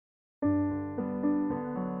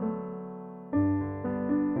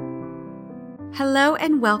Hello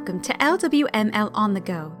and welcome to LWML On The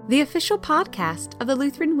Go, the official podcast of the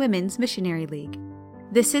Lutheran Women's Missionary League.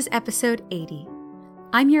 This is episode 80.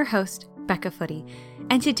 I'm your host, Becca Footy,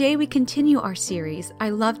 and today we continue our series,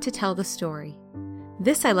 I Love to Tell the Story.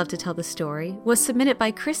 This I Love to Tell the Story was submitted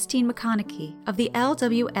by Christine McConaughey of the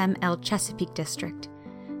LWML Chesapeake District.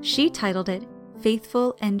 She titled it,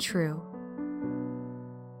 Faithful and True.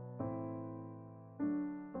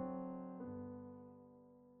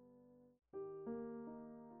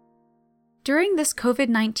 During this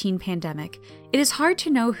COVID-19 pandemic, it is hard to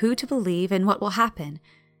know who to believe and what will happen.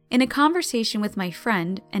 In a conversation with my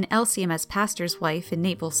friend, an LCMS pastor's wife in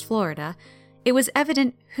Naples, Florida, it was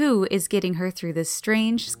evident who is getting her through this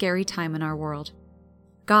strange, scary time in our world.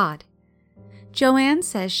 God. Joanne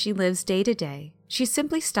says she lives day to day. She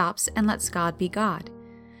simply stops and lets God be God.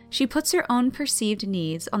 She puts her own perceived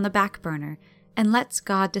needs on the back burner and lets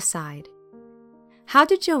God decide. How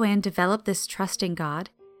did Joanne develop this trust in God?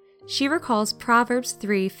 She recalls Proverbs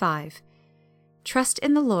 3:5. Trust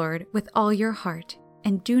in the Lord with all your heart,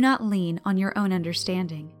 and do not lean on your own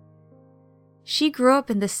understanding. She grew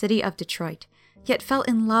up in the city of Detroit, yet fell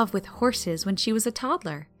in love with horses when she was a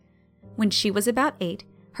toddler. When she was about 8,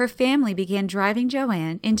 her family began driving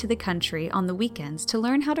Joanne into the country on the weekends to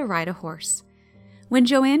learn how to ride a horse. When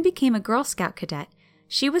Joanne became a Girl Scout cadet,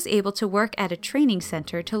 she was able to work at a training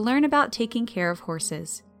center to learn about taking care of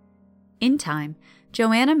horses. In time,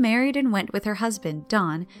 Joanna married and went with her husband,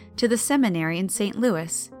 Don, to the seminary in St.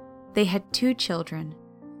 Louis. They had 2 children.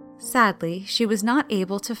 Sadly, she was not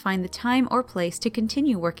able to find the time or place to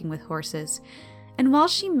continue working with horses, and while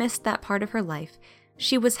she missed that part of her life,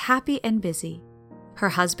 she was happy and busy. Her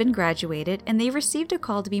husband graduated, and they received a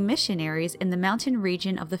call to be missionaries in the mountain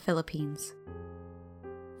region of the Philippines.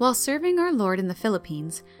 While serving our Lord in the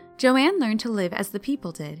Philippines, Joanne learned to live as the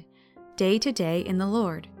people did, day to day in the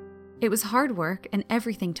Lord. It was hard work and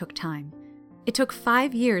everything took time. It took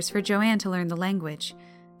 5 years for Joanne to learn the language,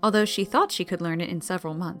 although she thought she could learn it in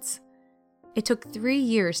several months. It took 3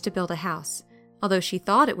 years to build a house, although she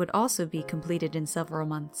thought it would also be completed in several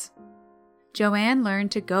months. Joanne learned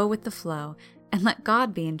to go with the flow and let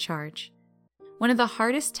God be in charge. One of the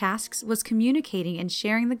hardest tasks was communicating and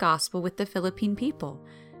sharing the gospel with the Philippine people,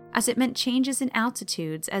 as it meant changes in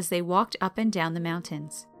altitudes as they walked up and down the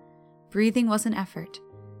mountains. Breathing was an effort.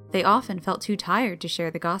 They often felt too tired to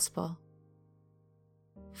share the gospel.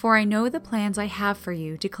 For I know the plans I have for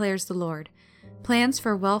you, declares the Lord, plans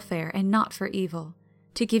for welfare and not for evil,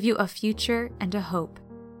 to give you a future and a hope.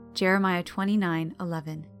 Jeremiah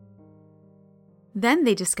 29:11. Then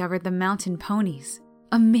they discovered the mountain ponies.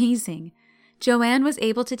 Amazing! Joanne was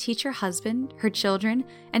able to teach her husband, her children,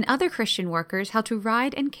 and other Christian workers how to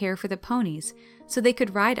ride and care for the ponies so they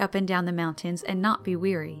could ride up and down the mountains and not be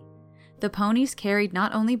weary. The ponies carried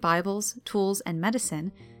not only Bibles, tools, and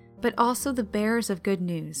medicine, but also the bearers of good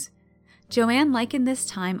news. Joanne likened this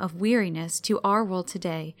time of weariness to our world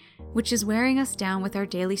today, which is wearing us down with our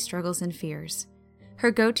daily struggles and fears.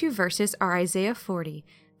 Her go-to verses are Isaiah 40,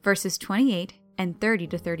 verses 28 and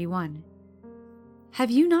 30-31.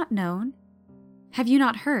 Have you not known? Have you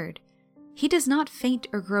not heard? He does not faint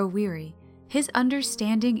or grow weary. His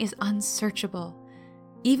understanding is unsearchable.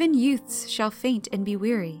 Even youths shall faint and be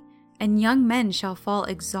weary, and young men shall fall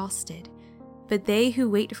exhausted. But they who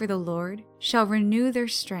wait for the Lord shall renew their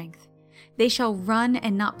strength. They shall run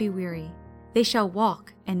and not be weary. They shall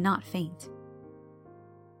walk and not faint.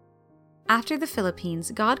 After the Philippines,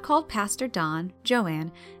 God called Pastor Don,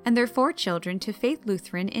 Joanne, and their 4 children to Faith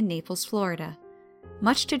Lutheran in Naples, Florida.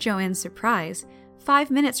 Much to Joanne's surprise, 5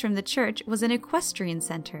 minutes from the church was an equestrian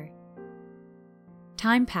center.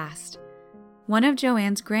 Time passed. One of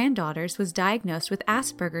Joanne's granddaughters was diagnosed with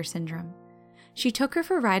Asperger's syndrome. She took her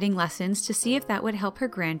for riding lessons to see if that would help her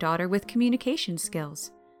granddaughter with communication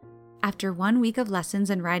skills. After 1 week of lessons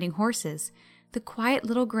and riding horses, the quiet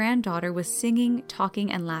little granddaughter was singing, talking,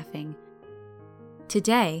 and laughing.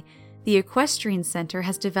 Today, the equestrian center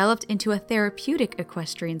has developed into a therapeutic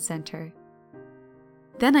equestrian center.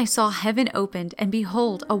 Then I saw heaven opened, and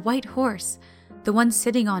behold, a white horse. The one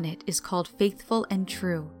sitting on it is called Faithful and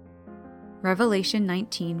True. Revelation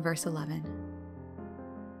 19, verse 11.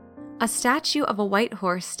 A statue of a white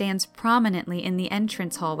horse stands prominently in the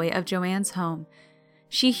entrance hallway of Joanne's home.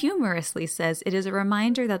 She humorously says it is a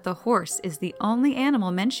reminder that the horse is the only animal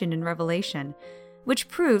mentioned in Revelation, which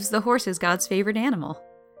proves the horse is God's favorite animal.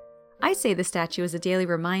 I say the statue is a daily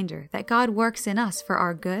reminder that God works in us for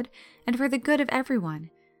our good and for the good of everyone.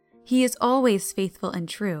 He is always faithful and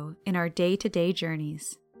true in our day-to-day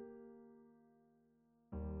journeys.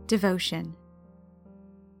 Devotion.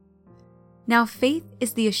 Now faith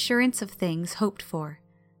is the assurance of things hoped for,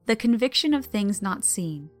 the conviction of things not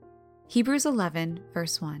seen. Hebrews 11,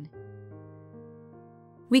 verse 1.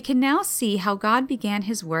 We can now see how God began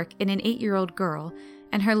his work in an 8-year-old girl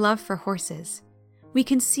and her love for horses. We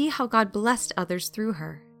can see how God blessed others through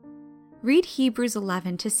her. Read Hebrews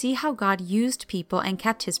 11 to see how God used people and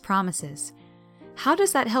kept his promises. How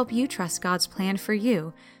does that help you trust God's plan for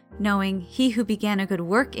you, knowing he who began a good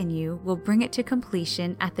work in you will bring it to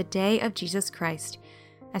completion at the day of Jesus Christ,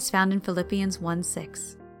 as found in Philippians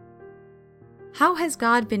 1:6? How has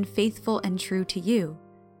God been faithful and true to you?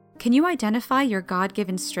 Can you identify your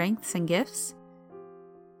God-given strengths and gifts?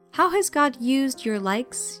 How has God used your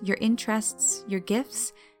likes, your interests, your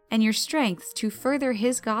gifts, and your strengths to further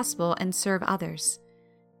his gospel and serve others?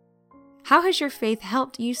 How has your faith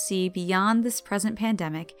helped you see beyond this present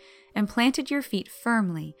pandemic and planted your feet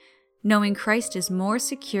firmly, knowing Christ is more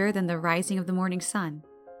secure than the rising of the morning sun?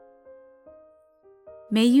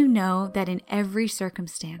 May you know that in every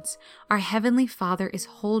circumstance, our Heavenly Father is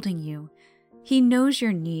holding you. He knows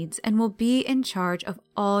your needs and will be in charge of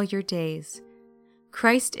all your days.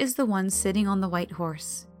 Christ is the one sitting on the white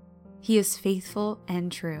horse. He is faithful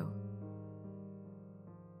and true.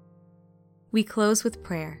 We close with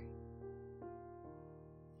prayer.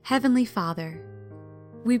 Heavenly Father,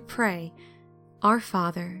 we pray, Our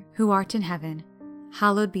Father, who art in heaven,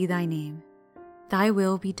 hallowed be thy name. Thy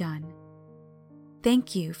will be done.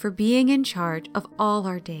 Thank you for being in charge of all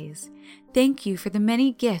our days. Thank you for the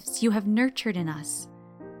many gifts you have nurtured in us.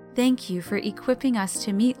 Thank you for equipping us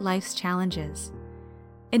to meet life's challenges.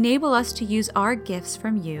 Enable us to use our gifts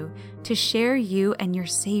from you to share you and your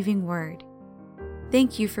saving word.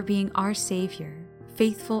 Thank you for being our Savior,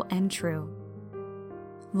 faithful and true.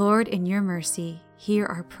 Lord, in your mercy, hear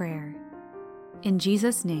our prayer. In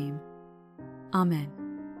Jesus' name, Amen.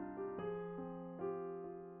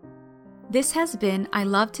 This has been I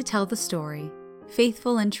Love to Tell the Story,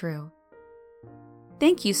 Faithful and True.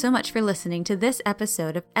 Thank you so much for listening to this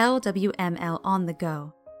episode of LWML On The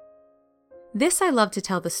Go. This I Love to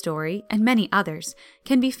Tell the Story, and many others,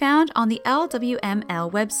 can be found on the LWML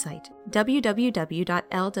website, www.lwml.org,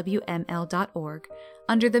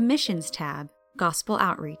 under the Missions tab, Gospel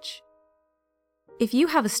Outreach. If you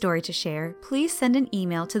have a story to share, please send an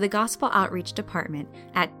email to the Gospel Outreach Department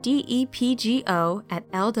at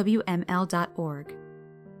depgo@lwml.org.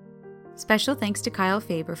 Special thanks to Kyle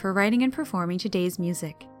Faber for writing and performing today's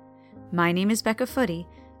music. My name is Becca Footy,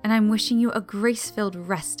 and I'm wishing you a grace-filled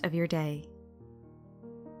rest of your day.